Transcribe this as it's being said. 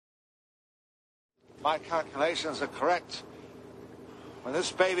my calculations are correct, when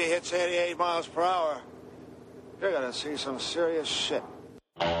this baby hits 88 miles per hour, you're gonna see some serious shit.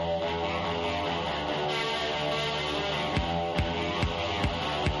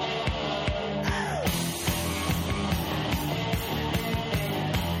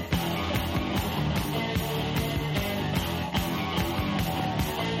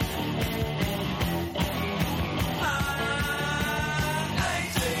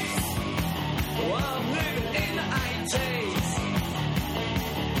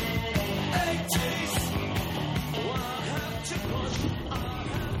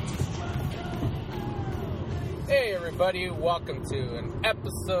 Everybody, welcome to an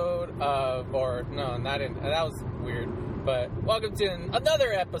episode of, that was weird, but welcome to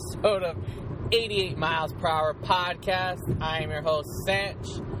another episode of 88 Miles Per Hour Podcast. I am your host, Sanch,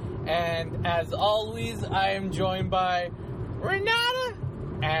 and as always, I am joined by Renata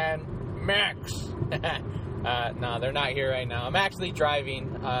and Max. No, they're not here right now. I'm actually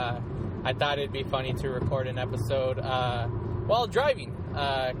driving. I thought it'd be funny to record an episode while driving.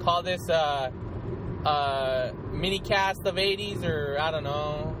 Call this mini cast of 80s, or I don't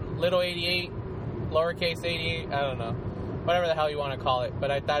know, little 88, lowercase 88, I don't know, whatever the hell you want to call it.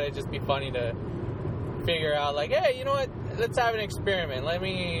 But I thought it'd just be funny to figure out, like, hey, you know what, let's have an experiment. Let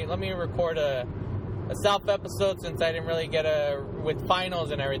me record a self episode, since I didn't really get with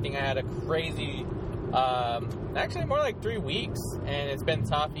finals and everything. I had a crazy, actually more like 3 weeks, and it's been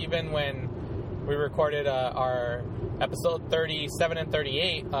tough. Even when we recorded our episode 37 and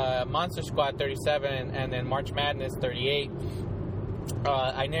 38, Monster Squad 37, and then March Madness 38.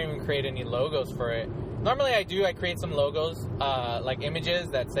 I didn't even create any logos for it. Normally I do. I create some logos, like images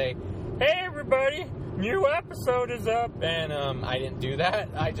that say, hey everybody, new episode is up. And I didn't do that.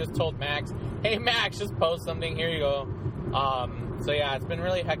 I just told Max, hey Max, just post something, here you go. So yeah, it's been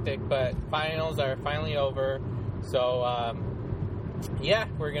really hectic, but finals are finally over. So yeah,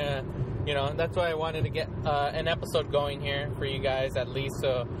 we're gonna, that's why I wanted to get an episode going here for you guys, at least,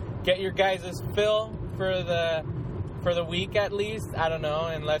 so get your guys' fill for the week, at least. I don't know,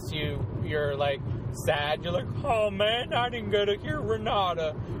 unless you're like sad, you're like, oh man, I didn't get to hear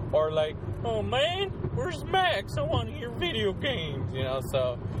Renata, or like, oh man, where's Max, I want to hear video games,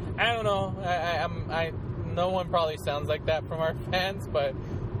 so I don't know. I no one probably sounds like that from our fans, but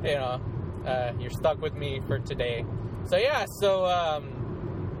you're stuck with me for today. So yeah,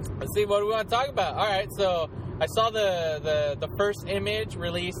 let's see, what do we want to talk about? All right, so I saw the first image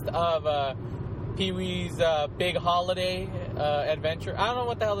released of Pee-wee's Big Holiday Adventure. I don't know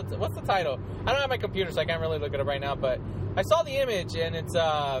what the hell what's the title? I don't have my computer, so I can't really look it up right now. But I saw the image, and it's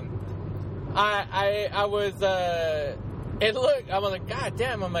I was like, God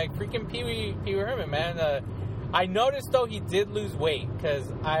damn! I'm like, freaking Pee-wee Herman, man. I noticed though he did lose weight, because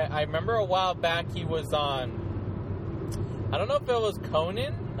I remember a while back he was on, I don't know if it was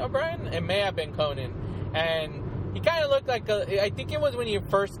Conan O'Brien. It may have been Conan. And he kind of looked like I think it was when he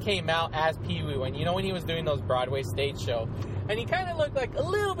first came out as Pee-wee, when he was doing those Broadway stage shows. And he kind of looked like a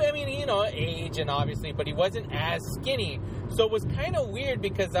little bit, age and obviously, but he wasn't as skinny. So it was kind of weird,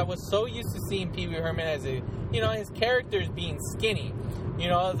 because I was so used to seeing Pee-wee Herman as his characters being skinny.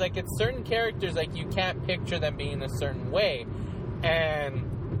 It's like, it's certain characters, like, you can't picture them being a certain way. And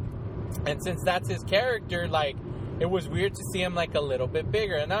since that's his character, like, it was weird to see him, like, a little bit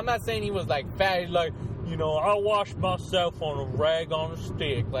bigger. And I'm not saying he was, like, fat. He's like, I wash myself on a rag on a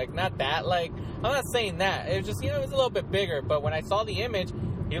stick. Like, not that. Like, I'm not saying that. It was just, it was a little bit bigger. But when I saw the image,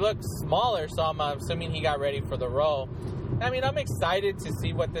 he looked smaller, so I'm assuming he got ready for the role. I'm excited to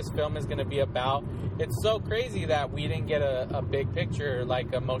see what this film is going to be about. It's so crazy that we didn't get a big picture,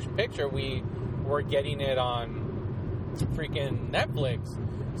 like a motion picture. We were getting it on freaking Netflix.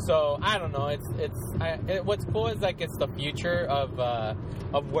 So I don't know. What's cool is, like, it's the future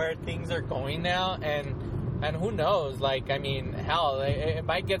of where things are going now, and who knows? Like, hell, it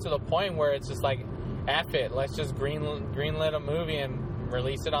might get to the point where it's just like, F it, let's just greenlit a movie and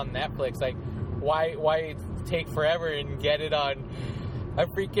release it on Netflix. Like, why take forever and get it on a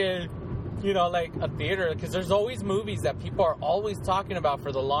freaking, like a theater? Because there's always movies that people are always talking about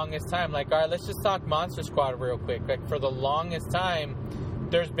for the longest time. Like, all right, let's just talk Monster Squad real quick. Like, for the longest time,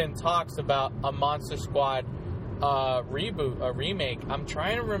 there's been talks about a Monster Squad reboot, a remake. I'm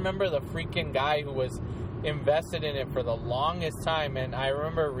trying to remember the freaking guy who was invested in it for the longest time, and I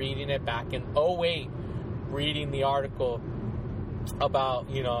remember reading it back in 2008, reading the article about,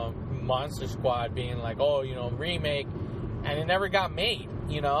 Monster Squad being like, remake, and it never got made,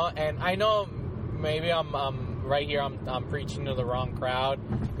 and I know maybe I'm right here, I'm preaching to the wrong crowd,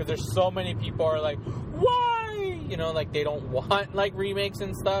 because there's so many people are like, why? Like, they don't want, like, remakes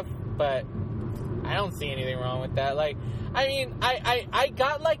and stuff, but I don't see anything wrong with that. Like, I mean, I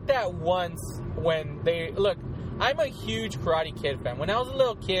got like that once when look, I'm a huge Karate Kid fan. When I was a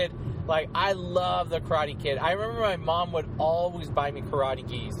little kid, like, I love the Karate Kid. I remember my mom would always buy me karate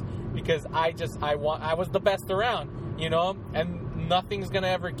gis because I was the best around, you know, and nothing's gonna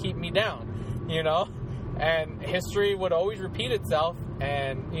ever keep me down, you know, and history would always repeat itself,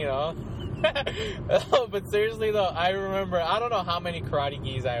 and, you know. But seriously though, I remember, I don't know how many karate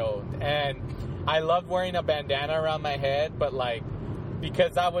gis I owned, and I loved wearing a bandana around my head, but like,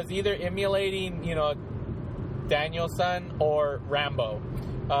 because I was either emulating, you know, Daniel-san or Rambo.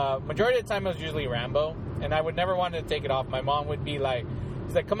 Majority of the time it was usually Rambo, and I would never want to take it off. My mom would be like,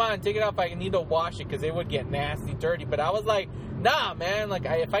 she's like, come on, take it off, I need to wash it, because it would get nasty, dirty. But I was like, nah, man, like,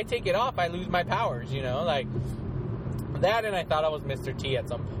 if I take it off, I lose my powers, you know, like, that, and I thought I was Mr. T at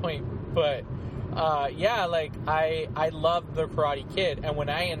some point. But, yeah, like, I loved the Karate Kid, and when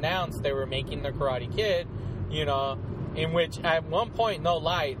I announced they were making the Karate Kid, you know, in which, at one point, no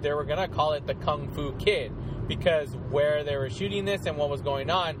lie, they were gonna call it the Kung Fu Kid, because where they were shooting this and what was going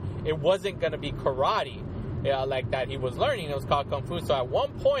on, it wasn't gonna be karate, like that he was learning, it was called Kung Fu. So at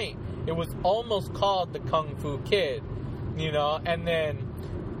one point, it was almost called the Kung Fu Kid, you know, and then,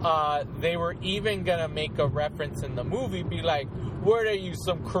 they were even gonna make a reference in the movie, be like, what are you,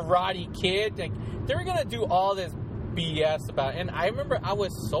 some karate kid? Like, they were gonna do all this BS about it. And I remember I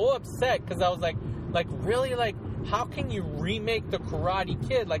was so upset, because I was like, really, like, how can you remake the Karate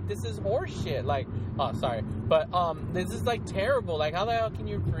Kid? Like, this is horseshit. Like, oh, sorry, but this is like terrible. Like, how the hell can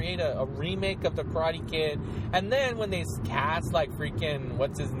you create a remake of the Karate Kid? And then when they cast like freaking,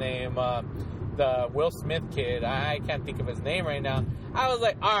 what's his name, the Will Smith kid, I can't think of his name right now. I was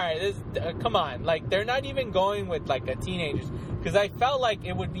like, all right, this, come on. Like, they're not even going with like a teenagers, because I felt like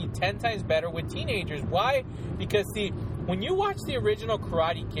it would be 10 times better with teenagers. Why? Because see, when you watch the original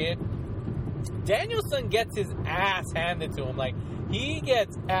Karate Kid, Daniel-san gets his ass handed to him. Like, he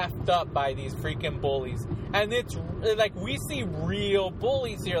gets effed up by these freaking bullies. And it's, like, we see real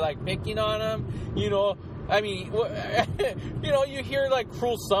bullies here, like, picking on him, you know. I mean, you know, you hear, like,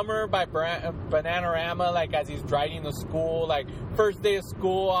 Cruel Summer by Bananarama, like, as he's driving to school, like, first day of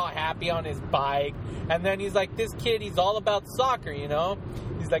school, all happy on his bike. And then he's like, this kid, he's all about soccer, you know.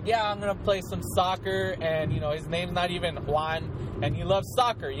 He's like, yeah, I'm going to play some soccer. And, you know, his name's not even Juan. And he loves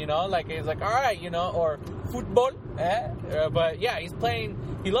soccer, you know. Like, he's like, all right, you know, or football. But, yeah, he's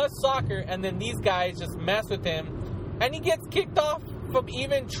playing, he loves soccer. And then these guys just mess with him. And he gets kicked off from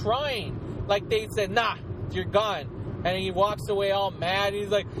even trying. Like, they said, nah, you're gone. And he walks away all mad. He's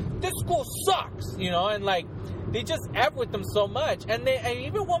like, this school sucks, you know. And, like, they just F with him so much. And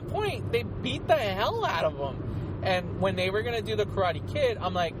even one point, they beat the hell out of him. And when they were going to do the Karate Kid,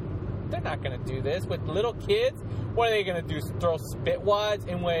 I'm like, they're not going to do this with little kids. What are they going to do? Throw spit wads?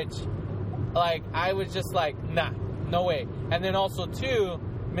 In which, like, I was just like, nah, no way. And then also, too,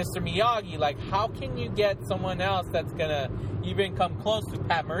 Mr. Miyagi, like, how can you get someone else that's going to even come close to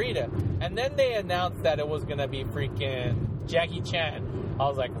Pat Morita? And then they announced that it was going to be freaking Jackie Chan. I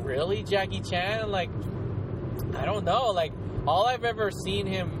was like, really, Jackie Chan? Like, I don't know. Like, all I've ever seen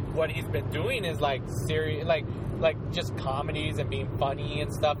him, what he's been doing is, like, serious, like just comedies and being funny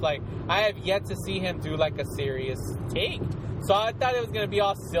and stuff. Like, I have yet to see him do, like, a serious take. So I thought it was going to be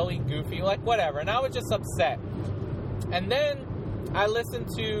all silly, goofy, like, whatever. And I was just upset. And then I listened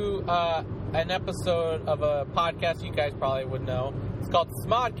to an episode of a podcast you guys probably would know. It's called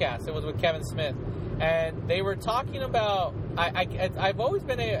Smodcast. It was with Kevin Smith. And they were talking about... I've always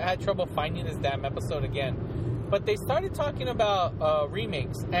had trouble finding this damn episode again. But they started talking about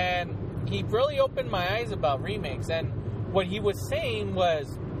remakes. And he really opened my eyes about remakes. And what he was saying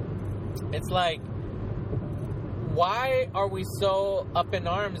was... It's like... Why are we so up in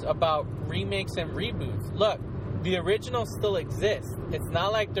arms about remakes and reboots? Look, the original still exists. It's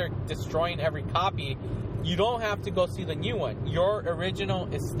not like they're destroying every copy. You don't have to go see the new one. Your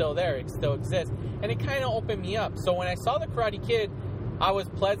original is still there. It still exists. And it kind of opened me up. So when I saw The Karate Kid, I was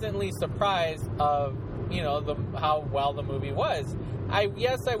pleasantly surprised of, you know, how well the movie was.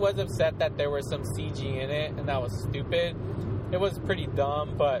 Yes, I was upset that there was some CG in it, and that was stupid. It was pretty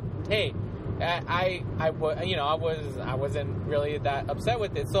dumb, but hey, I wasn't really that upset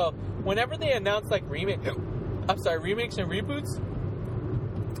with it. So whenever they announce like remakes and reboots,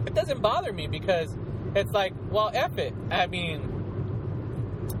 it doesn't bother me, because it's like, well, F it. I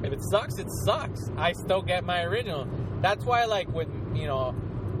mean, if it sucks, it sucks. I still get my original. That's why, like, when, you know,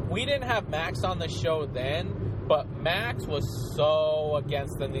 we didn't have Max on the show then, but Max was so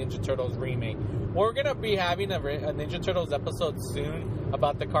against the Ninja Turtles remake. We're going to be having a Ninja Turtles episode soon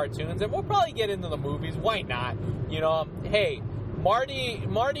about the cartoons, and we'll probably get into the movies. Why not? You know, hey,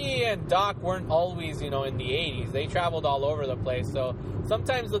 Marty and Doc weren't always, in the 80s. They traveled all over the place. So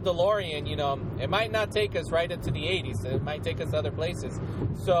sometimes the DeLorean, it might not take us right into the 80s. It might take us other places.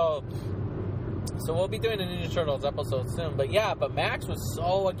 So we'll be doing a Ninja Turtles episode soon. But Max was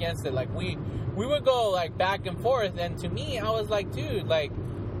so against it. Like, we would go, like, back and forth. And to me, I was like, dude, like,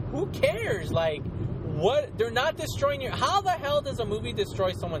 who cares? Like, what? They're not destroying your... How the hell does a movie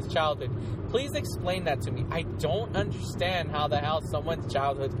destroy someone's childhood? Please explain that to me. I don't understand how the hell someone's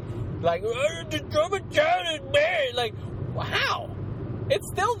childhood... Like, I destroy my childhood, man! Like, how? It's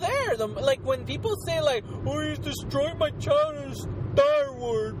still there. Like, when people say, like, oh, you destroyed my childhood, Star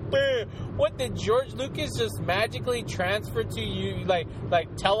Wars, man. What, did George Lucas just magically transfer to you, like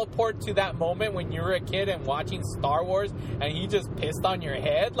teleport to that moment when you were a kid and watching Star Wars and he just pissed on your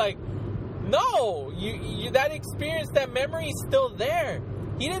head? Like, no, you that experience, that memory is still there.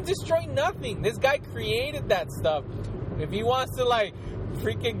 He didn't destroy nothing. This guy created that stuff. If he wants to, like,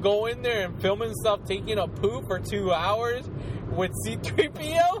 freaking go in there and film himself taking a poo for 2 hours with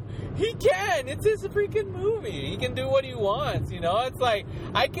C-3PO, he can. It's his freaking movie. He can do what he wants, It's like,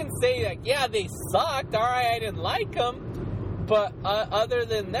 I can say, like, yeah, they sucked. All right, I didn't like them. But other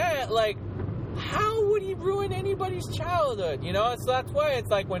than that, like, how would he ruin anybody's childhood, So that's why it's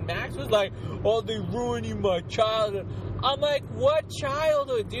like when Max was like, oh, they ruining my childhood. I'm like, what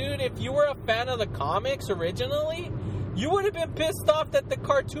childhood, dude? If you were a fan of the comics originally, you would have been pissed off that the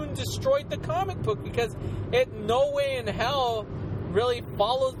cartoon destroyed the comic book, because it no way in hell really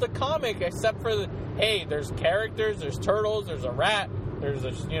follows the comic, except for hey, there's characters, there's turtles, there's a rat, there's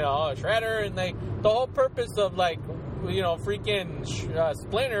a shredder, and the whole purpose of, like, freaking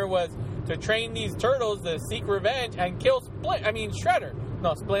Splinter was to train these turtles to seek revenge and kill Shredder.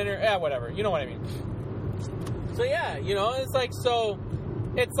 No, Splinter, whatever. You know what I mean. So it's like, so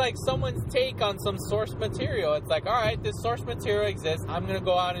it's like someone's take on some source material. It's like, all right, this source material exists. I'm going to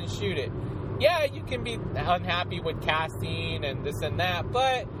go out and shoot it. Yeah, you can be unhappy with casting and this and that,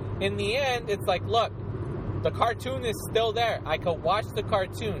 but in the end, it's like, look, the cartoon is still there. I can watch the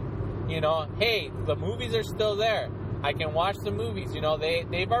cartoon. Hey, the movies are still there. I can watch the movies.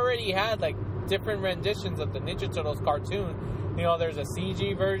 They've already had, like, different renditions of the Ninja Turtles cartoon. There's a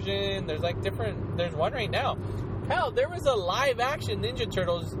CG version. There's, like, there's one right now. Hell, there was a live action Ninja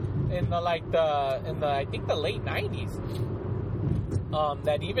Turtles in the I think the late 90s.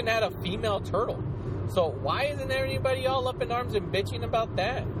 That even had a female turtle. So why isn't anybody all up in arms and bitching about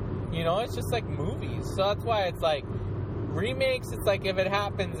that? It's just like movies. So that's why it's like remakes. It's like, if it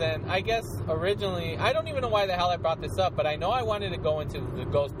happens, and I guess originally, I don't even know why the hell I brought this up, but I know I wanted to go into the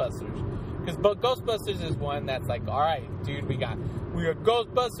Ghostbusters, because Ghostbusters is one that's like, all right, dude, we got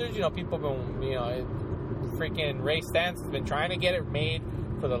Ghostbusters. People have been, freaking Ray Stantz has been trying to get it made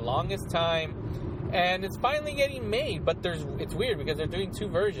for the longest time. And it's finally getting made, but it's weird because they're doing two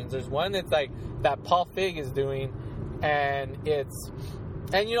versions. There's one that's like that Paul Feig is doing, and here's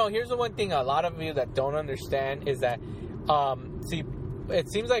the one thing a lot of you that don't understand is that, it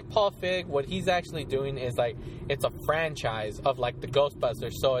seems like Paul Feig, what he's actually doing is, like, it's a franchise of, like, the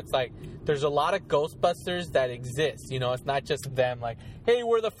Ghostbusters. So it's like, there's a lot of Ghostbusters that exist, it's not just them, like, hey,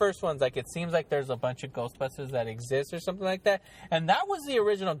 we're the first ones. Like, it seems like there's a bunch of Ghostbusters that exist or something like that. And that was the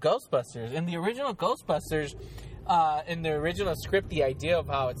original Ghostbusters. In the original Ghostbusters, in the original script, the idea of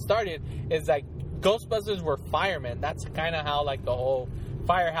how it started is, like, Ghostbusters were firemen. That's kind of how, like, the whole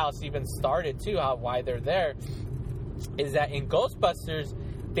firehouse even started, too, why they're there. Is that in Ghostbusters,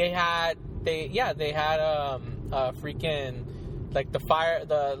 they had freaking, like, the fire,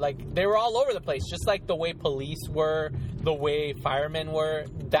 they were all over the place, just like the way police were, the way firemen were.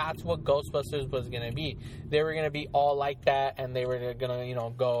 That's what Ghostbusters was going to be. They were going to be all like that, and they were going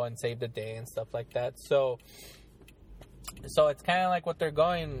to, go and save the day and stuff like that. So it's kind of like what they're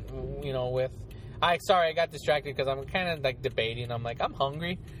going, with. I got distracted because I'm kind of, like, debating. I'm like, I'm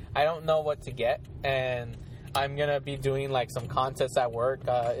hungry. I don't know what to get, and I'm going to be doing, like, some contests at work.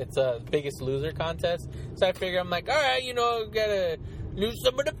 It's a Biggest Loser contest. So I figure, I'm like, all right, gotta lose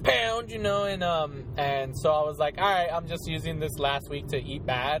some of the pound, and so I was like, all right, I'm just using this last week to eat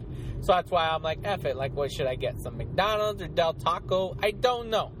bad. So that's why I'm like, F it. Like, what should I get? Some McDonald's or Del Taco? I don't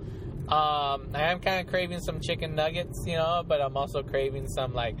know. I am kind of craving some chicken nuggets, but I'm also craving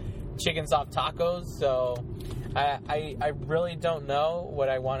some, like, chicken soft tacos. So I really don't know what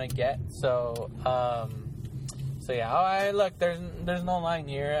I want to get. So yeah, look, there's no line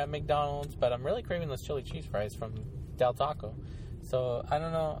here at McDonald's, but I'm really craving those chili cheese fries from Del Taco. So I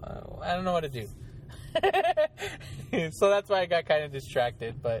don't know what to do. So that's why I got kind of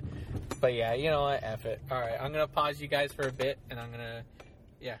distracted. But yeah, you know what? F it. All right, I'm gonna pause you guys for a bit, and I'm gonna,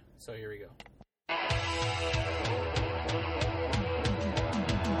 yeah. So here we go.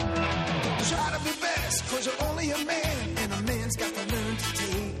 'cause you're only a man, and a man's got to learn to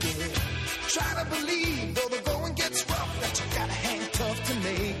take it. Try to believe, though the going gets rough, that you gotta hang tough to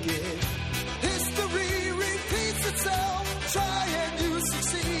make it. History repeats itself, try and you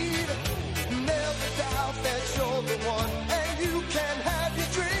succeed. Never doubt that you're the one, and you can have your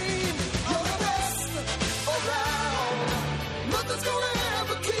dream. You're the best around. Nothing's gonna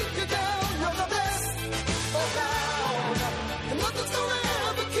ever keep you down. You're the best around. And nothing's gonna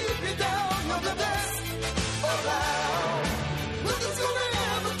ever keep you down. You're the best around. Nothing's gonna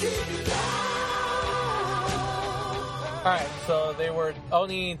ever keep you down. Alright, so they were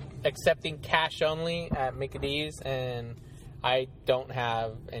only accepting cash only at Mickey D's, and I don't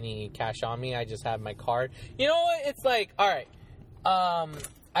have any cash on me. I just have my card. You know what? It's like, alright, I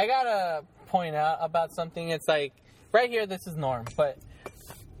gotta point out about something. It's like, right here, this is norm, but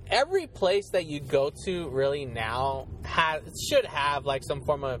every place that you go to really now should have like some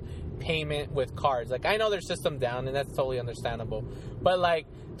form of payment with cards. Like, I know their system down, and that's totally understandable, but like,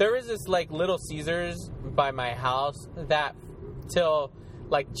 there is this like Little Caesars by my house that till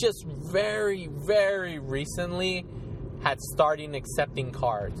like just very, very recently had started accepting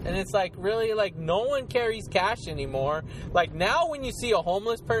cards. And it's like, really, like, no one carries cash anymore. Like, now when you see a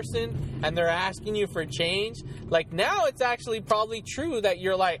homeless person and they're asking you for change, like, now it's actually probably true that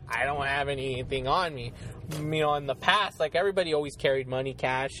you're like, I don't have anything on me. You know, in the past, like, everybody always carried money,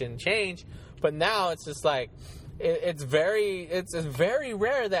 cash, and change. But now it's just like, it's very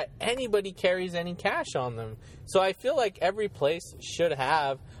rare that anybody carries any cash on them. So I feel like every place should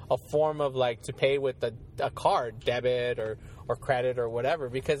have a form of like to pay with a card, debit or credit or whatever,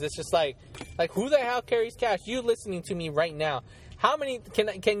 because it's just like who the hell carries cash? You listening to me right now, how many can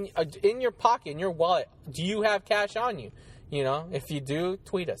in your pocket, in your wallet, do you have cash on you? You know, if you do,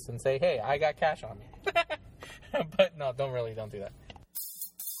 tweet us and say, hey, I got cash on me. But no, don't do that.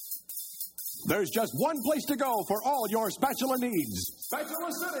 There's just one place to go for all your spatula needs. Spatula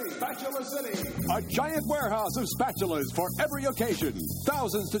City! Spatula City! A giant warehouse of spatulas for every occasion.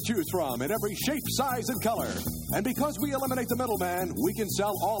 Thousands to choose from in every shape, size, and color. And because we eliminate the middleman, we can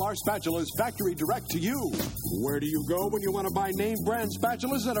sell all our spatulas factory direct to you. Where do you go when you want to buy name brand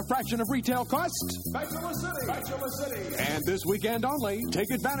spatulas at a fraction of retail cost? Spatula City! Spatula City! And this weekend only, take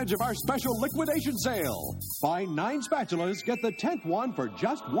advantage of our special liquidation sale. Buy 9 spatulas, get the 10th one for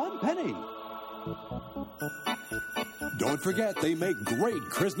just 1 penny. Don't forget, they make great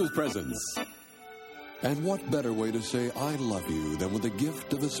Christmas presents. And what better way to say I love you than with the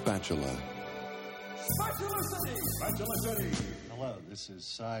gift of a spatula? Spatula City! Spatula City! Hello, this is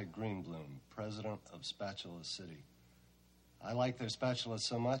Cy Greenbloom, president of Spatula City. I like their spatulas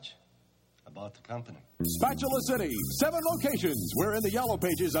so much, I bought the company. Spatula City, 7 locations. We're in the yellow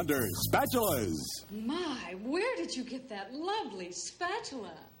pages under spatulas. My, where did you get that lovely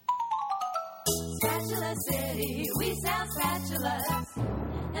spatula? Spatula City, we sell spatulas,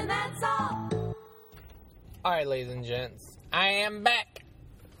 and that's all. Alright, ladies and gents, I am back.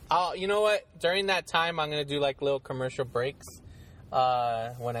 Oh, you know what? During that time, I'm going to do like little commercial breaks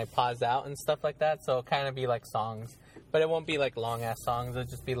when I pause out and stuff like that. So it'll kind of be like songs, but it won't be like long ass songs. It'll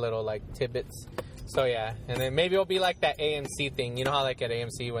just be little like tidbits. So yeah, and then maybe it'll be like that AMC thing. You know how like at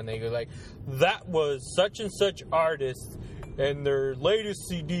AMC when they go like, that was such and such artist and their latest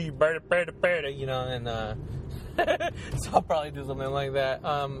CD, you know, and so I'll probably do something like that.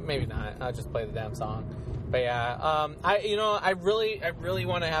 Maybe not. I'll just play the damn song. But yeah, I really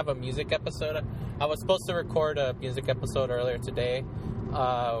want to have a music episode. I was supposed to record a music episode earlier today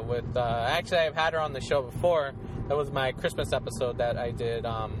with actually I've had her on the show before. That was my Christmas episode that I did.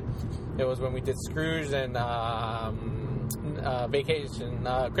 It was when we did Scrooge and Vacation,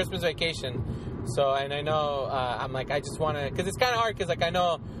 Christmas Vacation. So, and I know, I'm like, I just want to, because it's kind of hard, because, like, I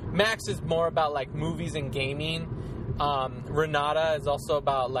know Max is more about, like, movies and gaming. Renata is also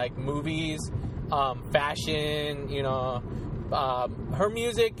about, like, movies, fashion, you know. Her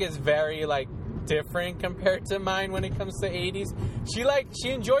music is very, like, different compared to mine when it comes to 80s. She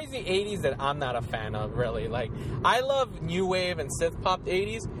enjoys the 80s that I'm not a fan of, really. Like, I love new wave and synth pop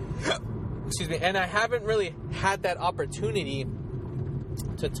 80s. Excuse me. And I haven't really had that opportunity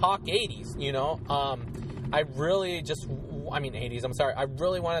to talk 80s, you know. I really 80s, I'm sorry. I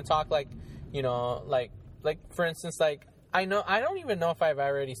really want to talk, like, you know, like for instance, like, I don't even know if I've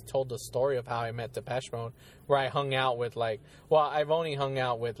already told the story of how I met Depeche Mode, where I hung out with, like, well, I've only hung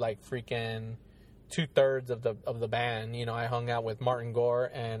out with, like, freaking 2/3 of the band. You know, I hung out with Martin Gore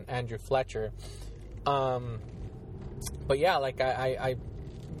and Andrew Fletcher. But yeah, like,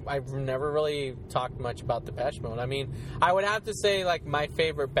 I've never really talked much about Depeche Mode. I mean, I would have to say, like, my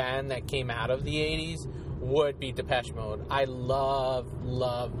favorite band that came out of the 80s would be Depeche Mode. I love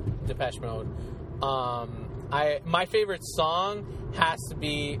Depeche Mode. My favorite song has to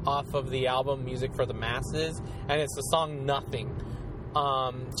be off of the album Music for the Masses, and it's the song Nothing.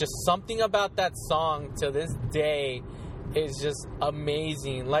 Just something about that song to this day is just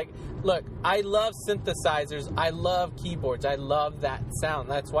amazing. Like, look, I love synthesizers, I love keyboards, I love that sound.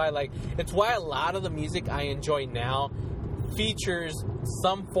 That's why, like, it's why a lot of the music I enjoy now features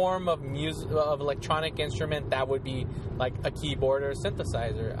some form of music, of electronic instrument that would be like a keyboard or a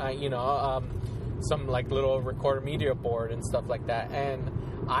synthesizer. Some like little recorder media board and stuff like that. And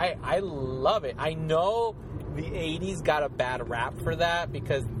I love it. I know the 80s got a bad rap for that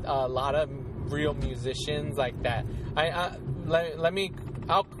because a lot of real musicians like that.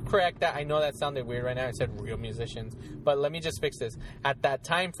 I'll correct that. I know that sounded weird right now. I said real musicians, but let me just fix this. At that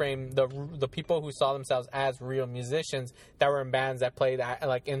time frame, the people who saw themselves as real musicians that were in bands that played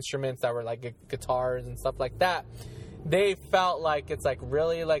like instruments that were like guitars and stuff like that, they felt like it's like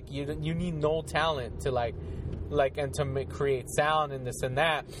really like you need no talent to like and to create sound and this and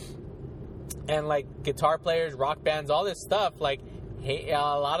that, and like guitar players, rock bands, all this stuff, like a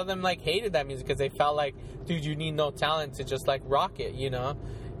lot of them like hated that music because they felt like, dude, you need no talent to just like rock it, you know.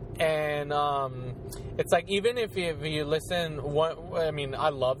 And it's like, even if you listen, I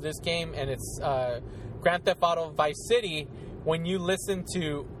love this game, and it's Grand Theft Auto Vice City. When you listen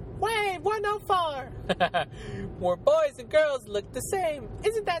to Wave 104, where boys and girls look the same,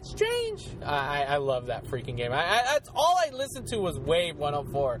 isn't that strange? I love that freaking game. That's all I listened to was Wave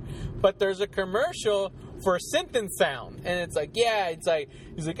 104. But there's a commercial for synth and sound, and it's like, he's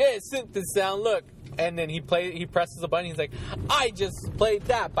like, hey, synth and sound, look. And then he presses a button. He's like, I just played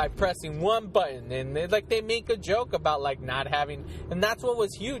that by pressing one button. And they make a joke about like not having, and that's what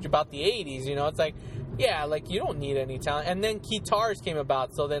was huge about the 80s. You know, it's like, yeah, like you don't need any talent. And then guitars came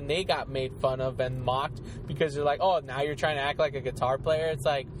about, so then they got made fun of and mocked because they're like, oh, now you're trying to act like a guitar player. It's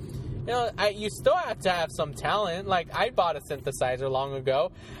like, you know, you still have to have some talent. Like, I bought a synthesizer long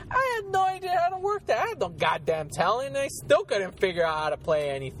ago. I had no idea how to work that. I had no goddamn talent, and I still couldn't figure out how to play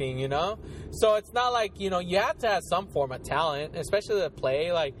anything, you know? So it's not like, you know, you have to have some form of talent, especially to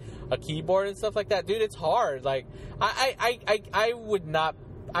play, like, a keyboard and stuff like that. Dude, it's hard. Like, I would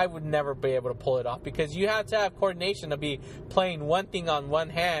never be able to pull it off because you have to have coordination to be playing one thing on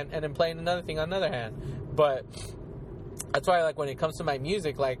one hand and then playing another thing on another hand. But that's why, like, when it comes to my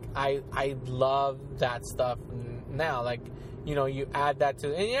music, like, I love that stuff now. Like, you know, you add that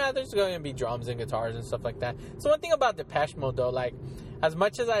to, and yeah, there's going to be drums and guitars and stuff like that. So one thing about Depeche Mode, though, like, as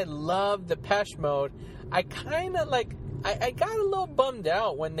much as I love Depeche Mode, I kind of, like, I got a little bummed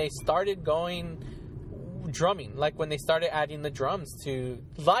out when they started going drumming. Like, when they started adding the drums to,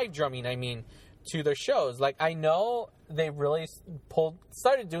 live drumming, I mean, to their shows. Like, I know they really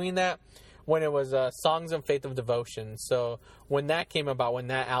started doing that when it was Songs of Faith of Devotion. So when that came about, when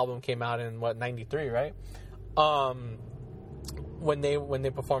that album came out in 93, right? When they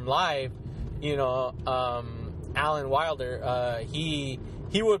performed live, you know, Alan Wilder, he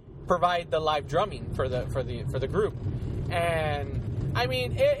would provide the live drumming for the group, and I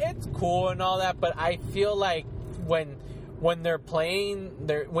mean it's cool and all that, but I feel like when they're playing,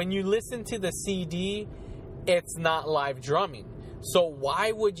 when you listen to the CD, it's not live drumming. So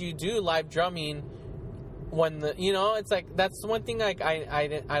why would you do live drumming when it's like, that's one thing like I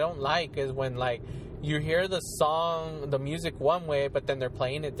don't like, is when like you hear the song, the music one way, but then they're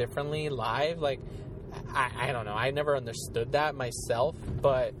playing it differently live. Like I don't know, I never understood that myself,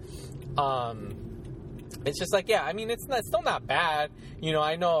 but it's just like, yeah, I mean, it's still not bad. You know,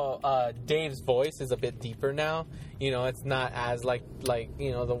 I know Dave's voice is a bit deeper now. You know, it's not as like you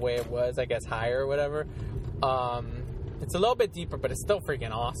know, the way it was, I guess, higher or whatever. It's a little bit deeper, but it's still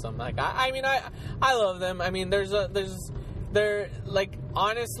freaking awesome. Like, I mean, I love them. I mean, they're like,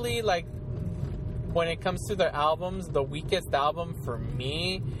 honestly, like, when it comes to their albums, the weakest album for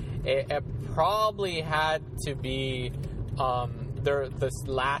me, it probably had to be this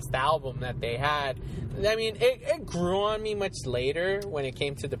last album that they had. I mean, it grew on me much later when it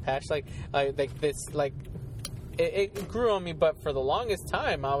came to Depeche. It grew on me, but for the longest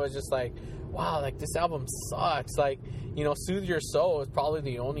time, I was just like, wow, like, this album sucks. Like, you know, Soothe Your Soul is probably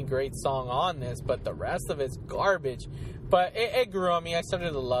the only great song on this, but the rest of it's garbage. But it grew on me. I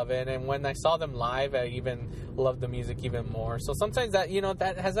started to love it, and when I saw them live, I even loved the music even more. So sometimes that, you know,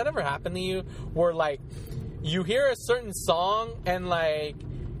 has that ever happened to you, where like you hear a certain song and like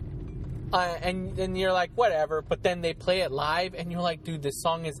and you're like, whatever, but then they play it live and you're like, dude, this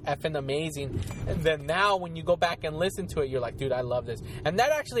song is effing amazing. And then now when you go back and listen to it, you're like, dude, I love this. And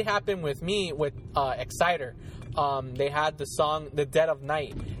that actually happened with me with Exciter. They had the song The Dead of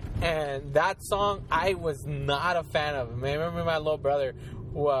Night, and that song I was not a fan of. I remember my little brother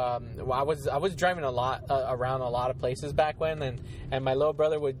I was driving a lot around a lot of places back when, and my little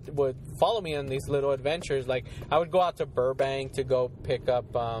brother would follow me on these little adventures. Like I would go out to Burbank to go pick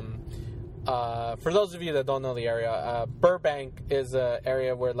up. For those of you that don't know the area, Burbank is an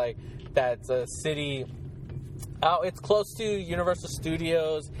area where like that's a city. It's close to Universal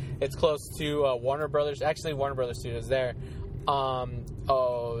Studios. It's close to Warner Brothers. Actually, Warner Brothers Studios there.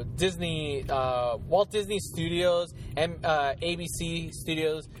 Disney, Walt Disney Studios, and ABC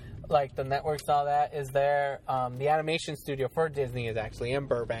Studios, like the networks, all that is there. The animation studio for Disney is actually in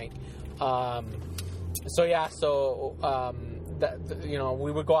Burbank. We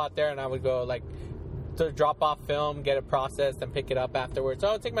would go out there, and I would go like to drop off film, get it processed, and pick it up afterwards. So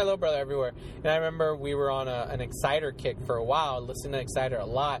I would take my little brother everywhere. And I remember we were on an Exciter kick for a while, listening to Exciter a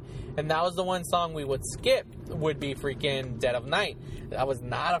lot. And that was the one song we would skip, would be freaking Dead of Night. I was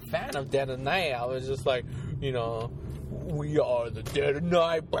not a fan of Dead of Night. I was just like, we are the Dead of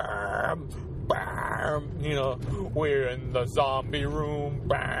Night. Bam, bam. We're in the zombie room.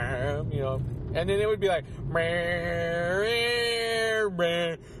 Bam, And then it would be like,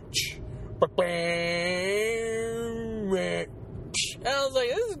 and I was like,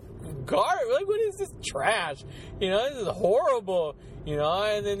 this is garbage. Like, what is this trash? This is horrible.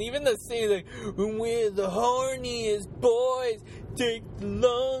 And then even the scene, like, we're the horniest boys, take the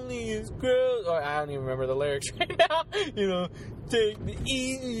loneliest girls. Or I don't even remember the lyrics right now. Take the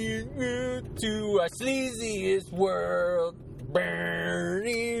easiest route to our sleaziest world.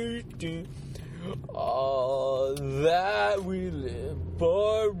 All that we live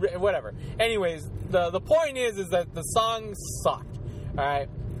for, whatever. Anyways, the point is that the song sucked. All right,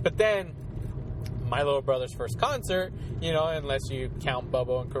 but then my little brother's first concert, unless you count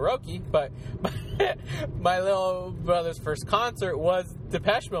Bobo and Karaoke, but my little brother's first concert was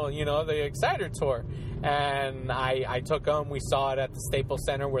Depeche Mode, the Exciter tour, and I took him. We saw it at the Staples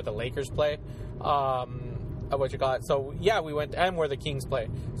Center where the Lakers play. So yeah, we went, and where the Kings play.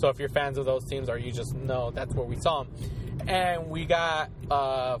 So if you're fans of those teams, or you just know, that's where we saw them. And we got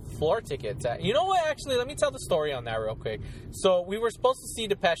floor tickets. You know what? Actually, let me tell the story on that real quick. So we were supposed to see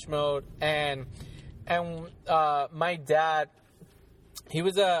Depeche Mode, and my dad, he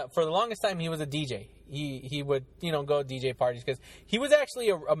was for the longest time he was a DJ. He would go DJ parties because he was actually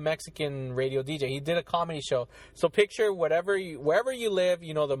a Mexican radio DJ. He did a comedy show. So picture wherever you live,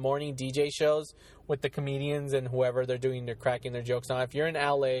 the morning DJ shows with the comedians and whoever they're cracking their jokes on. If you're in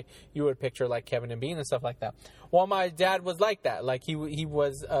LA, you would picture like Kevin and Bean and stuff like that. Well, my dad was like that. Like he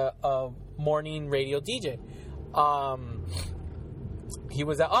was a morning radio DJ. He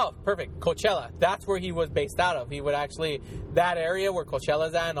was at, perfect, Coachella. That's where he was based out of. He would actually, that area where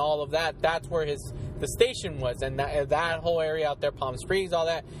Coachella's at and all of that, that's where the station was. And that whole area out there, Palm Springs, all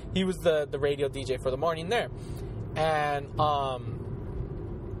that, he was the radio DJ for the morning there. And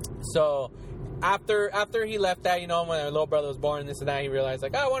so after he left that, when my little brother was born, this and that, he realized,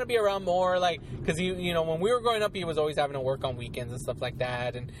 like, I want to be around more, like, because when we were growing up, he was always having to work on weekends and stuff like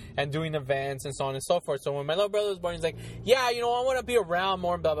that, and doing events and so on and so forth. So when my little brother was born, he's like, yeah, I want to be around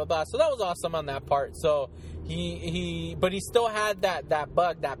more and blah, blah, blah. So that was awesome on that part. So but he still had that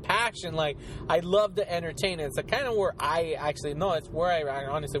bug, that passion. Like, I love to entertain. It's kind of where I actually, no, it's where I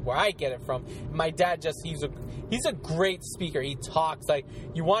honestly, where I get it from. My dad he's a great speaker. He talks, like,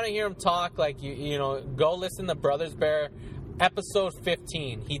 you want to hear him talk, like, you go listen to Brothers Bear episode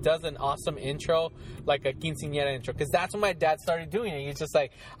 15. He does an awesome intro, like a quinceañera intro, because that's when my dad started doing it. He's just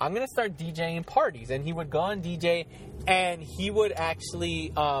like, I'm going to start DJing parties. And he would go on DJ, and he would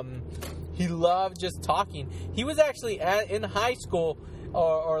actually, he loved just talking. He was actually in high school,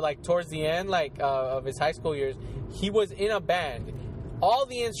 or like towards the end, like of his high school years, he was in a band. All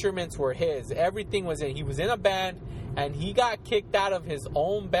the instruments were his. Everything was in. He was in a band, and he got kicked out of his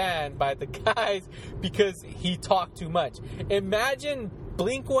own band by the guys because he talked too much. Imagine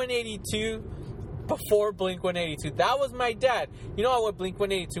Blink-182 before Blink-182. That was my dad. You know how with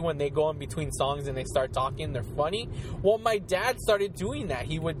Blink-182, when they go in between songs and they start talking, they're funny? Well, my dad started doing that.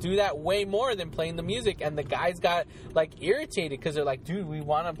 He would do that way more than playing the music, and the guys got, like, irritated because they're like, dude, we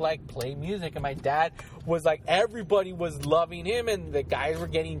want to, like, play music. And my dad was like, everybody was loving him, and the guys were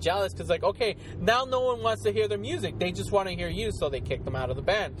getting jealous because, like, okay, now no one wants to hear their music. They just want to hear you, so they kicked them out of the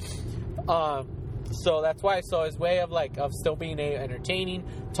band. So that's why. So his way of still being entertaining,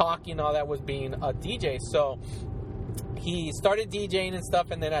 talking, all that was being a DJ. So he started DJing and stuff,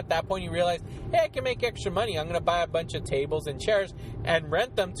 and then at that point he realized, hey, I can make extra money. I'm going to buy a bunch of tables and chairs and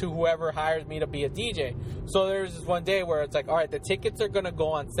rent them to whoever hires me to be a DJ. So there was this one day where it's like, all right, the tickets are going to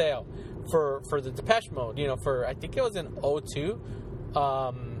go on sale for the Depeche Mode, for, I think it was in 2002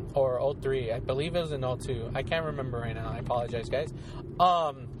 or 2003. I believe it was in 2002. I can't remember right now. I apologize, guys.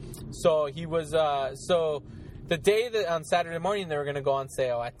 So he was, so the day that on Saturday morning they were going to go on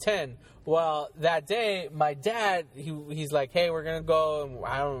sale at 10. Well, that day, my dad, he's like, hey, we're going to go,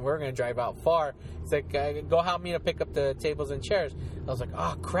 and we're going to drive out far. He's like, go help me to pick up the tables and chairs. I was like,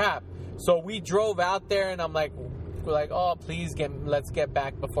 oh, crap. So we drove out there, and I'm like, oh, please let's get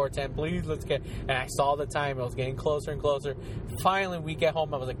back before 10. Please, let's get. And I saw the time. It was getting closer and closer. Finally, we get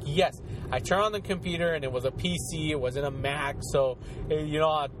home. I was like, yes. I turned on the computer, and it was a PC. It wasn't a Mac. So, you know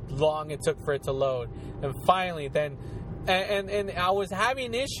how long it took for it to load. And finally, then, and I was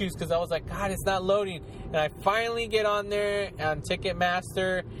having issues because I was like, God, it's not loading. And I finally get on there on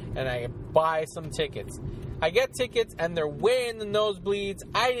Ticketmaster, and I buy some tickets. I get tickets, and they're way in the nosebleeds.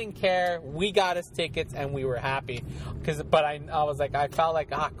 I didn't care. We got us tickets, and we were happy. But I was like, I felt like,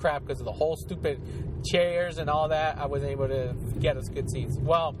 crap, because of the whole stupid chairs and all that, I wasn't able to get us good seats.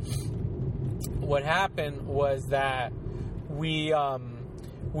 Well, what happened was that we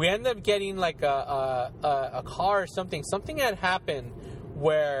ended up getting like a car or something. Something had happened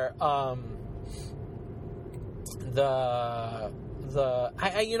where I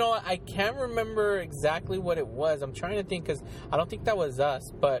can't remember exactly what it was. I'm trying to think because I don't think that was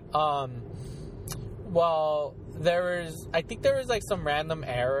us. But I think there was like some random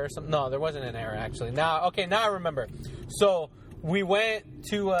error or something. No, there wasn't an error actually. Now I remember. So we went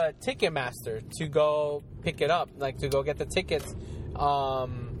to Ticketmaster to go pick it up, like to go get the tickets.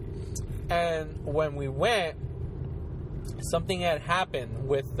 And when we went, something had happened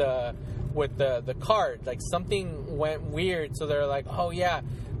with the card. Like something went weird, so they're like, oh yeah,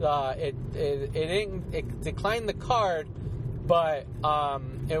 it declined the card, but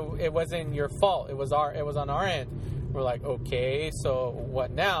it wasn't your fault. It was on our end. We're like, okay, so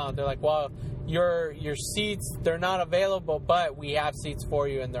what now? They're like, well, your seats, they're not available, but we have seats for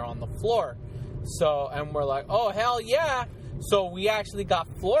you and they're on the floor. So, and we're like, oh hell yeah. So we actually got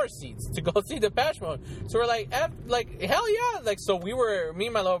floor seats to go see Depeche Mode. So we're like, hell yeah. Like, so me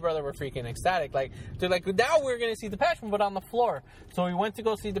and my little brother were freaking ecstatic. Like, they're like, now we're going to see Depeche Mode, but on the floor. So we went to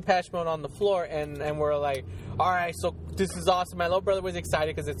go see Depeche Mode on the floor, and we're like, all right, so this is awesome. My little brother was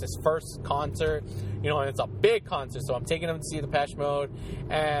excited because it's his first concert, you know, and it's a big concert. So I'm taking him to see Depeche Mode,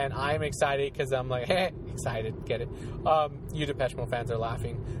 and I'm excited because I'm like, hey, excited, get it. You Depeche Mode fans are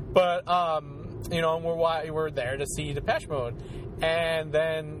laughing. But, you know, we're there to see Depeche Mode. And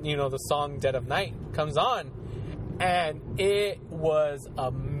then, you know, the song Dead of Night comes on. And it was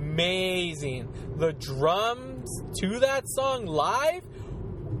amazing. The drums to that song live,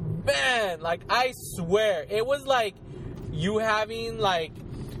 man, like, I swear, it was like you having, like,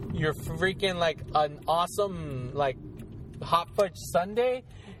 your freaking, like, an awesome, like, hot fudge sundae.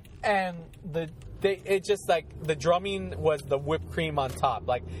 And it just, like, the drumming was the whipped cream on top.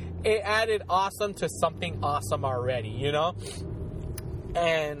 Like, it added awesome to something awesome already, you know?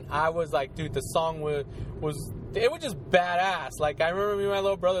 And I was like, dude, the song was just badass. Like, I remember me and my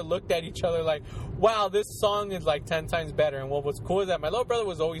little brother looked at each other like, wow, this song is like 10 times better. And what was cool is that my little brother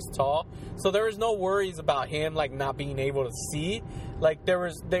was always tall, so there was no worries about him, like, not being able to see. Like,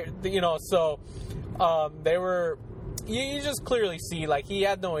 you know, so they were... You just clearly see, like, he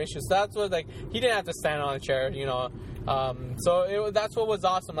had no issues. So that's what, like, he didn't have to stand on a chair, you know. So that's what was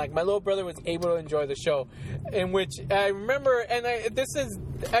awesome. Like, my little brother was able to enjoy the show, in which I remember, and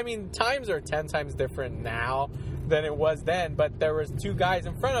times are 10 times different now than it was then, but there was two guys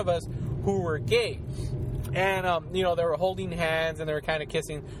in front of us who were gay. And, you know, they were holding hands and they were kind of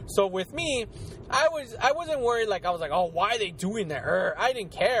kissing. So with me, I wasn't worried. Like, I was like, oh, why are they doing that? I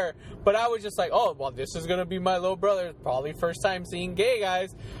didn't care. But I was just like, oh, well, this is going to be my little brother's probably first time seeing gay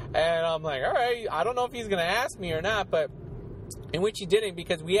guys. And I'm like, all right, I don't know if he's going to ask me or not. But in which he didn't,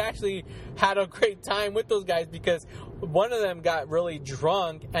 because we actually had a great time with those guys, because one of them got really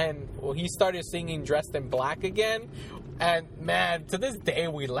drunk and he started singing Dressed in Black again. And, man, to this day,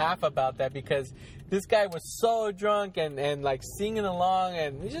 we laugh about that because this guy was so drunk and like, singing along,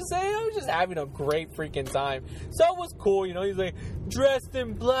 and I was just having a great freaking time. So it was cool, you know, he's like, dressed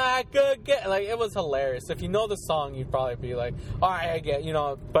in black again. Like, it was hilarious. If you know the song, you'd probably be like, all right, I get, you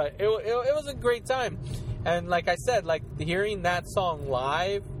know, but it was a great time. And like I said, like, hearing that song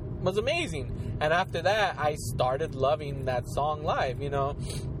live was amazing. And after that, I started loving that song live, you know.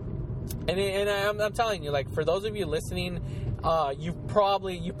 And I'm telling you, like, for those of you listening, you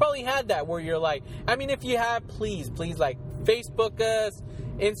probably had that where you're like, I mean, if you have, please, like, Facebook us,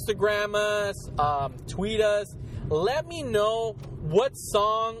 Instagram us, tweet us. Let me know what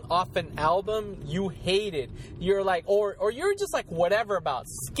song off an album you hated. You're like, or you're just like, whatever about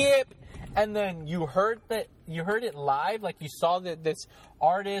Skip, and then you heard you heard it live, like you saw this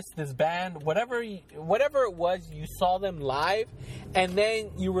artist, this band, whatever it was, you saw them live, and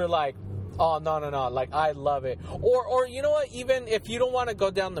then you were like, oh, no, like, I love it. Or you know what, even if you don't want to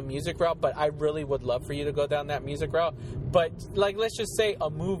go down the music route, but I really would love for you to go down that music route, but, like, let's just say a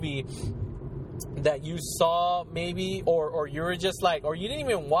movie that you saw maybe, or you were just like, or you didn't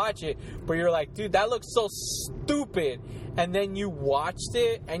even watch it, but you're like, dude, that looks so stupid, and then you watched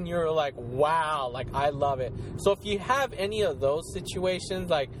it, and you're like, wow, like, I love it. So if you have any of those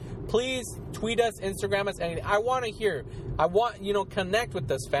situations, like, please tweet us, Instagram us, anything. I want to hear. I want, connect with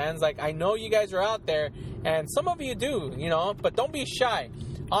us, fans. Like, I know you guys are out there, and some of you do, but don't be shy.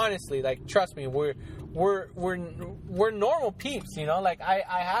 Honestly, like, trust me, we're normal peeps, like, I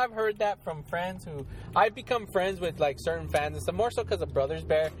have heard that from friends who I've become friends with, like, certain fans and stuff, more so because of Brothers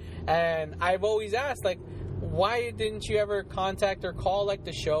Bear, and I've always asked, like, why didn't you ever contact or call, like,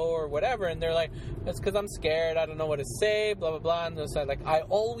 the show or whatever? And they're like, it's because I'm scared, I don't know what to say, blah blah blah. And so, like, I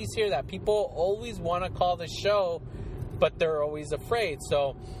always hear that people always want to call the show, but they're always afraid.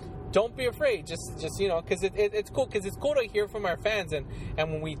 So don't be afraid. Just because it's cool. Because it's cool to hear from our fans, and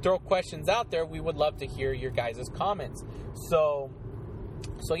when we throw questions out there, we would love to hear your guys' comments. So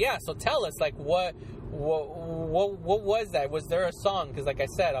yeah. So tell us, like, what was that? Was there a song? Because, like I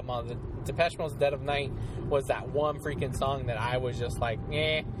said, I'm on the Depeche Mode's "Dead of Night" was that one freaking song that I was just like,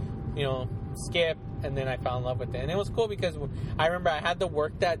 skip, and then I fell in love with it. And it was cool because I remember I had to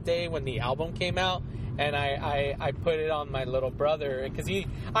work that day when the album came out, and I put it on my little brother, because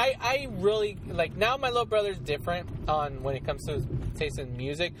I really, like, now my little brother's different on when it comes to his taste in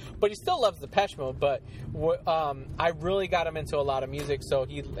music, but he still loves Depeche Mode, but I really got him into a lot of music, so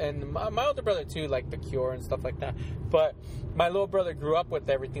and my older brother too, like The Cure and stuff like that, but my little brother grew up with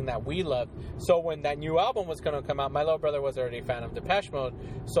everything that we loved, so when that new album was going to come out, my little brother was already a fan of Depeche Mode,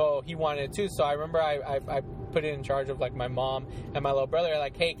 so he wanted it too, so I remember I put it in charge of, like, my mom and my little brother,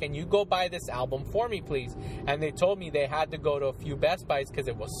 like, hey, can you go buy this album for me, please? And they told me they had to go to a few Best Buys because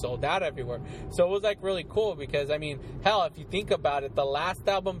it was sold out everywhere. So it was, like, really cool because, I mean, hell, if you think about it, the last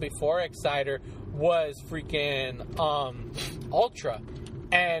album before Exciter was freaking Ultra.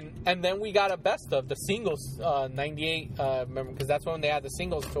 And then we got a best of the singles, 98, remember, because that's when they had the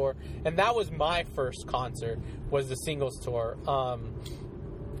singles tour. And that was my first concert, was the singles tour.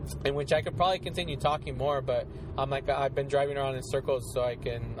 In which I could probably continue talking more, but I'm like, I've been driving around in circles, so I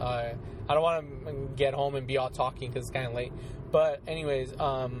can, I don't want to get home and be all talking because it's kind of late. But anyways,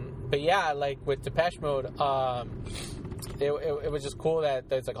 but yeah, like with Depeche Mode, it was just cool that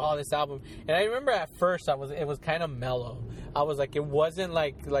it's like, oh, this album. And I remember at first it was kind of mellow. I was like, it wasn't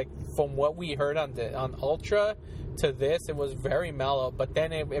like from what we heard on Ultra to this, it was very mellow. But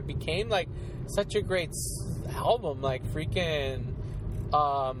then it became like such a great album, like freaking.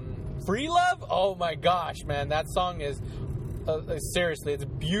 Free Love? Oh my gosh, man, that song is seriously, it's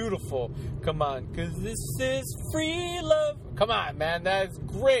beautiful. Come on, cause this is free love. Come on, man, that's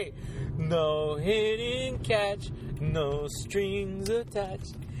great. No hidden catch, no strings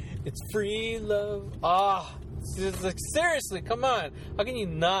attached. It's free love. Like, seriously, come on. How can you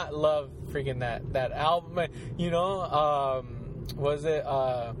not love freaking that album? Was it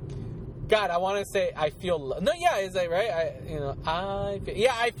God, I want to say I Feel Love. No, yeah, is that right? I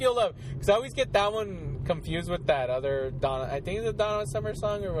Feel Love. Because I always get that one confused with that other Donna. I think it's a Donna Summer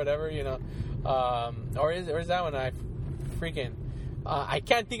song or whatever, or is that one I freaking... I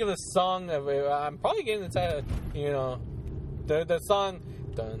can't think of the song. I'm probably getting the title, the song...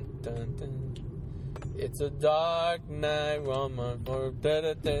 Dun, dun, dun. It's a dark night,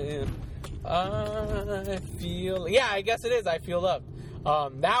 I feel... Yeah, I guess it is I Feel Love.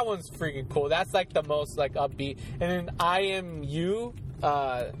 That one's freaking cool. That's like the most like upbeat. And then I Am You,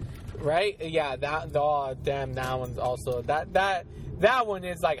 right? Yeah, that one's also that one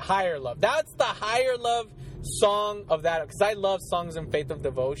is like Higher Love. That's the Higher Love song of that, because I love songs in Faith of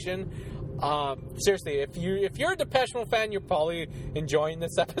Devotion. Seriously, if you're a Depeche Mode fan, you're probably enjoying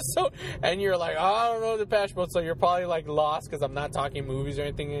this episode, and you're like, oh, I don't know Depeche Mode, so you're probably like lost because I'm not talking movies or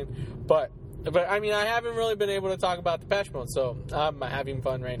anything. But I mean, I haven't really been able to talk about Depeche Mode, so I'm having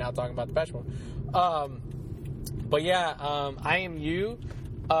fun right now talking about Depeche Mode. But yeah, I Am You,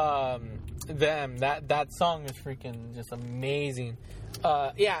 that song is freaking just amazing.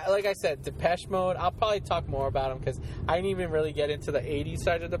 Yeah, like I said, Depeche Mode, I'll probably talk more about them because I didn't even really get into the 80s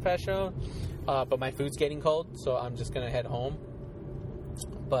side of Depeche Mode, but my food's getting cold, so I'm just going to head home.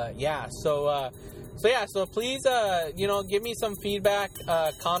 But yeah, so please, give me some feedback,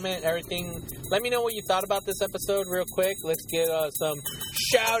 comment, everything. Let me know what you thought about this episode real quick. Let's get some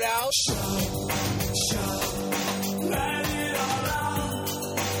shout-outs.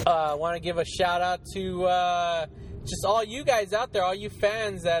 I want to give a shout out to just all you guys out there, all you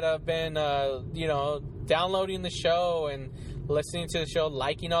fans that have been, downloading the show and listening to the show,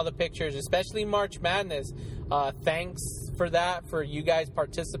 liking all the pictures, especially March Madness. Thanks for that, for you guys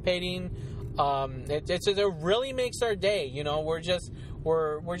participating. It really makes our day. We're just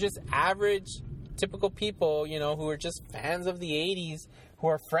average, typical people, who are just fans of the 80s, who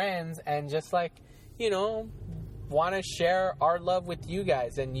are friends and just want to share our love with you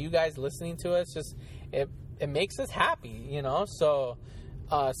guys, and you guys listening to us, just it makes us happy, so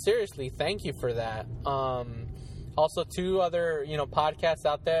seriously, thank you for that. Also, 2 other podcasts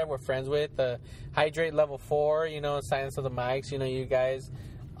out there we're friends with, Hydrate Level 4, Silence of the Mics, you guys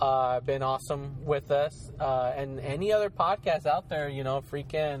been awesome with us, and any other podcasts out there,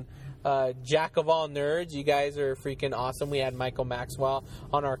 freaking Jack of All Nerds, you guys are freaking awesome. We had Michael Maxwell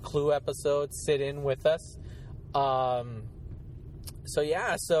on our Clue episode sit in with us.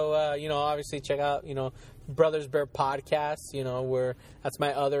 Obviously check out, Brothers Bear Podcast, where that's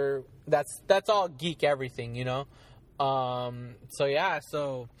my other, that's all geek everything,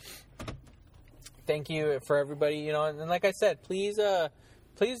 so thank you for everybody, and like I said, please let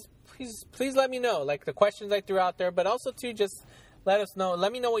me know, like, the questions I threw out there, but also too, just let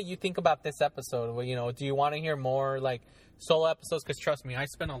me know what you think about this episode. Well, do you want to hear more like solo episodes? Because trust me, I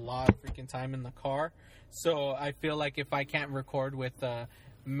spend a lot of freaking time in the car, so I feel like if I can't record with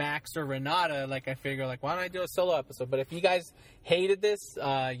Max or Renata, like, I figure, like, why don't I do a solo episode? But if you guys hated this,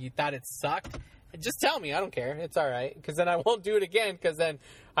 you thought it sucked, just tell me. I don't care. It's all right, because then I won't do it again, because then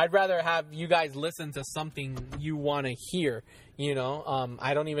I'd rather have you guys listen to something you want to hear,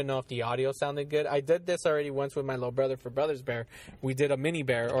 I don't even know if the audio sounded good. I did this already once with my little brother for Brothers Bear. We did a mini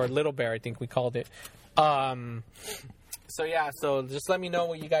bear, or little bear, I think we called it. So just let me know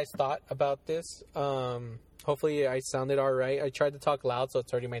what you guys thought about this. Hopefully I sounded all right. I tried to talk loud, so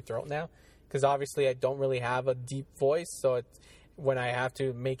it's hurting my throat now, because obviously I don't really have a deep voice, so when I have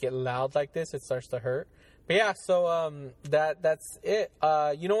to make it loud like this, it starts to hurt. But yeah, so that's it.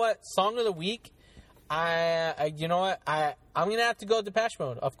 You know what? Song of the week. I'm gonna have to go Depeche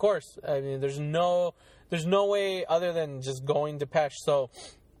Mode, of course. I mean, there's no way other than just going Depeche. So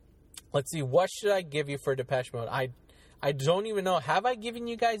let's see, what should I give you for Depeche Mode? I don't even know. Have I given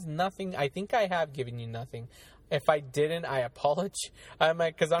you guys nothing? I think I have given you nothing. If I didn't, I apologize.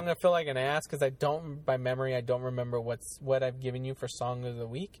 Because I'm gonna feel like an ass, because by memory, I don't remember what I've given you for Song of the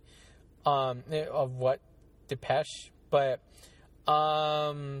Week, of what Depeche. But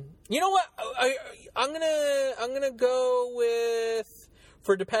you know what? I'm gonna go with,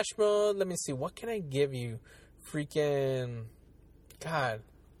 for Depeche Mode. Let me see. What can I give you? Freaking God.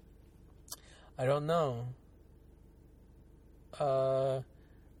 I don't know. All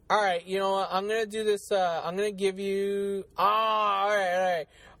right. You know what? I'm gonna do this. I'm gonna give you. All right.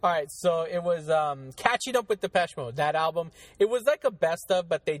 So it was Catching Up with Depeche Mode. That album. It was like a best of,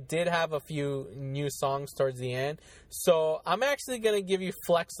 but they did have a few new songs towards the end. So I'm actually gonna give you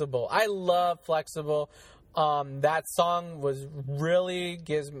Flexible. I love Flexible. That song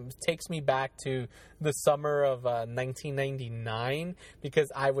takes me back to the summer of 1999,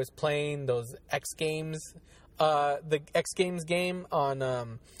 because I was playing those X Games, the X Games game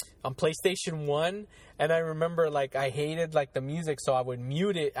on PlayStation 1, and I remember, like, I hated, like, the music, so I would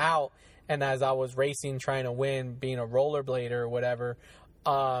mute it out, and as I was racing, trying to win, being a rollerblader or whatever,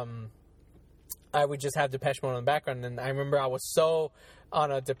 I would just have Depeche Mode in the background, and I remember I was so on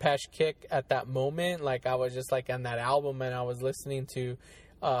a Depeche kick at that moment. Like, I was just, like, on that album, and I was listening to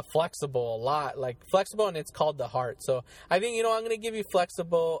Flexible a lot. Like, Flexible, and it's called The Heart. So I think, I'm going to give you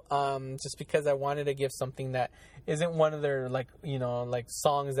Flexible, just because I wanted to give something that isn't one of their, like, like,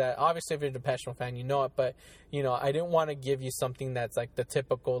 songs that, obviously, if you're a Depeche Mode fan, you know it, but, I didn't want to give you something that's, like, the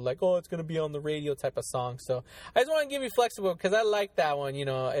typical, like, oh, it's going to be on the radio type of song. So I just want to give you Flexible, because I like that one.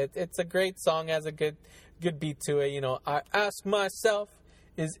 It's a great song, has a good beat to it. I ask myself,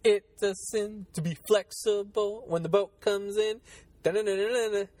 is it a sin to be flexible when the boat comes in?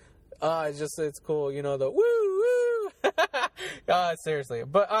 It's cool, the woo woo. Seriously.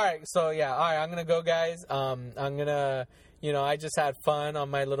 But alright, I'm gonna go, guys. I'm gonna, I just had fun on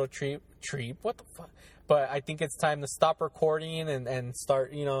my little treat. What the fuck? But I think it's time to stop recording and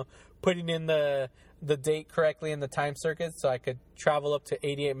start, putting in the date correctly in the time circuit, so I could travel up to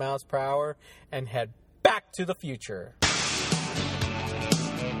 88 miles per hour and head back to the future.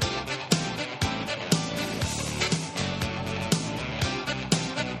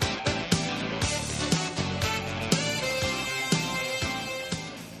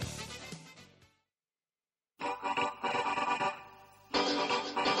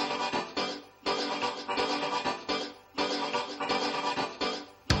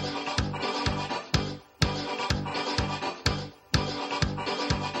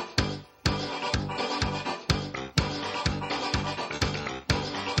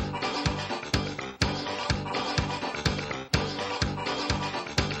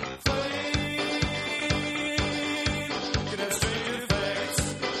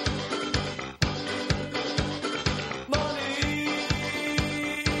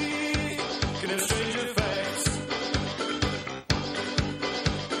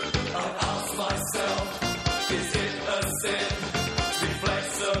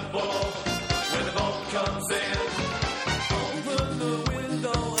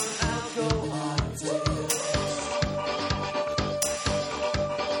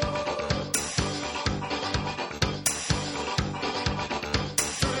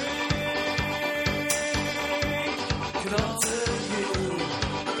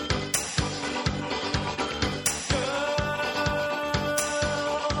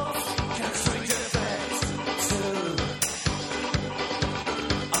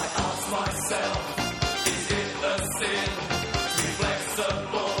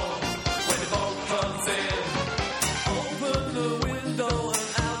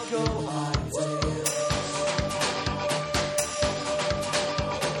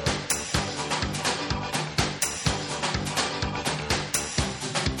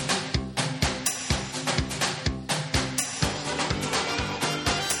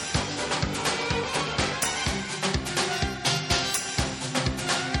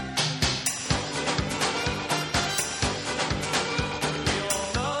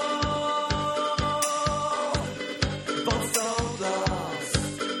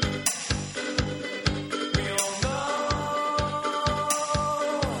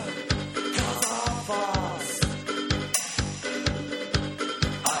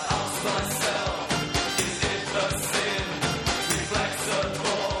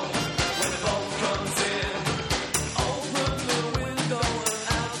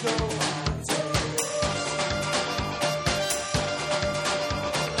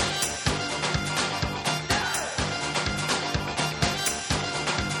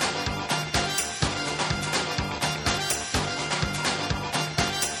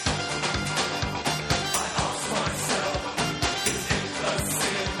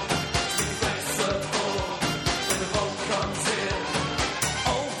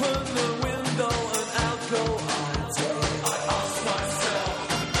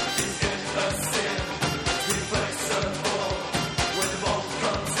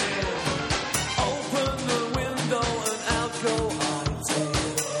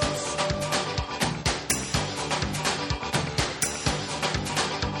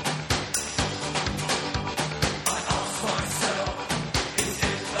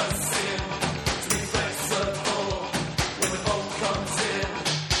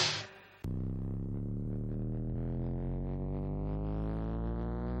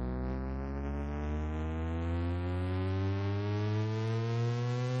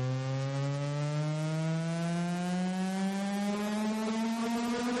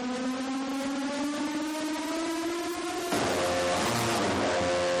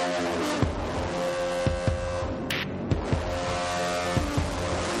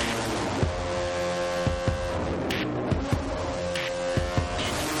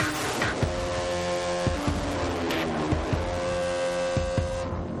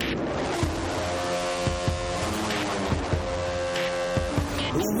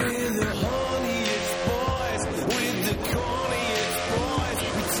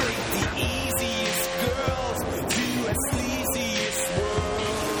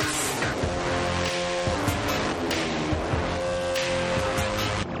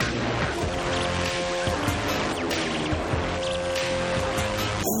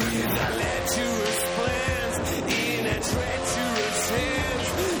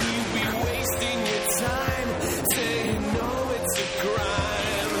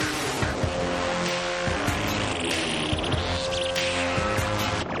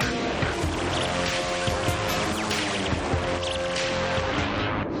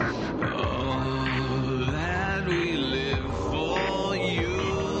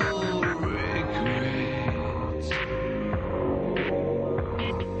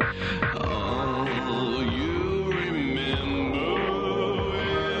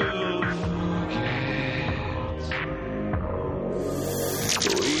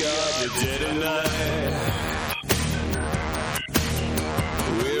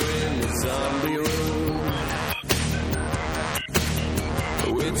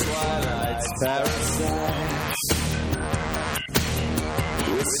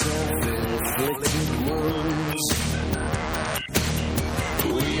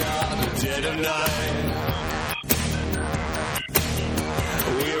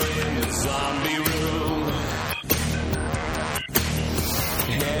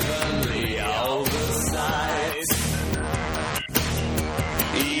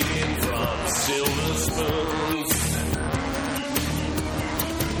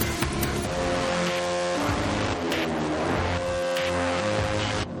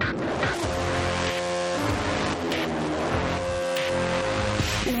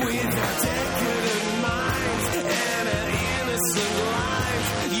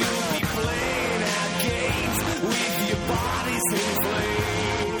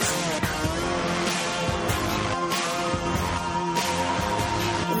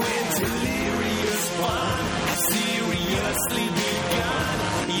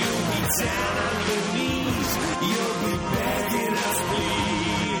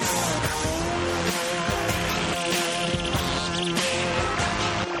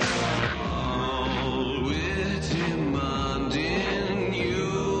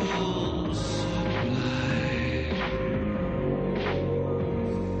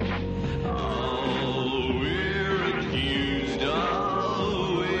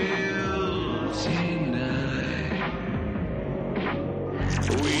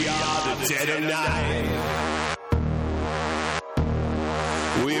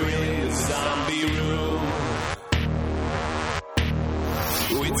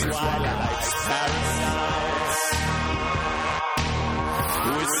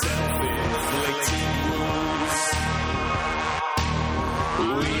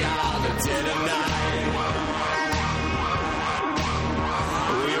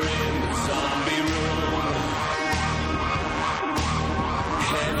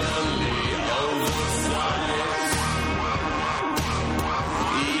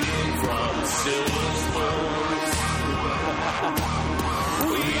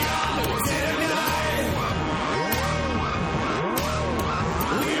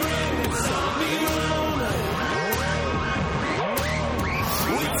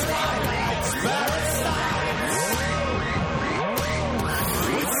 Twilight Sparrow.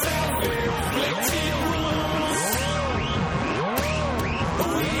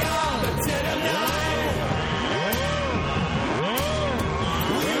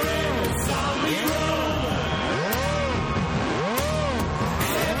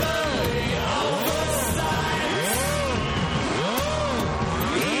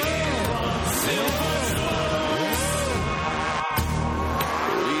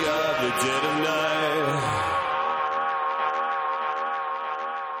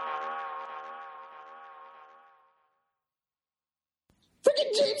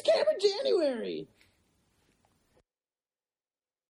 James Cameron January.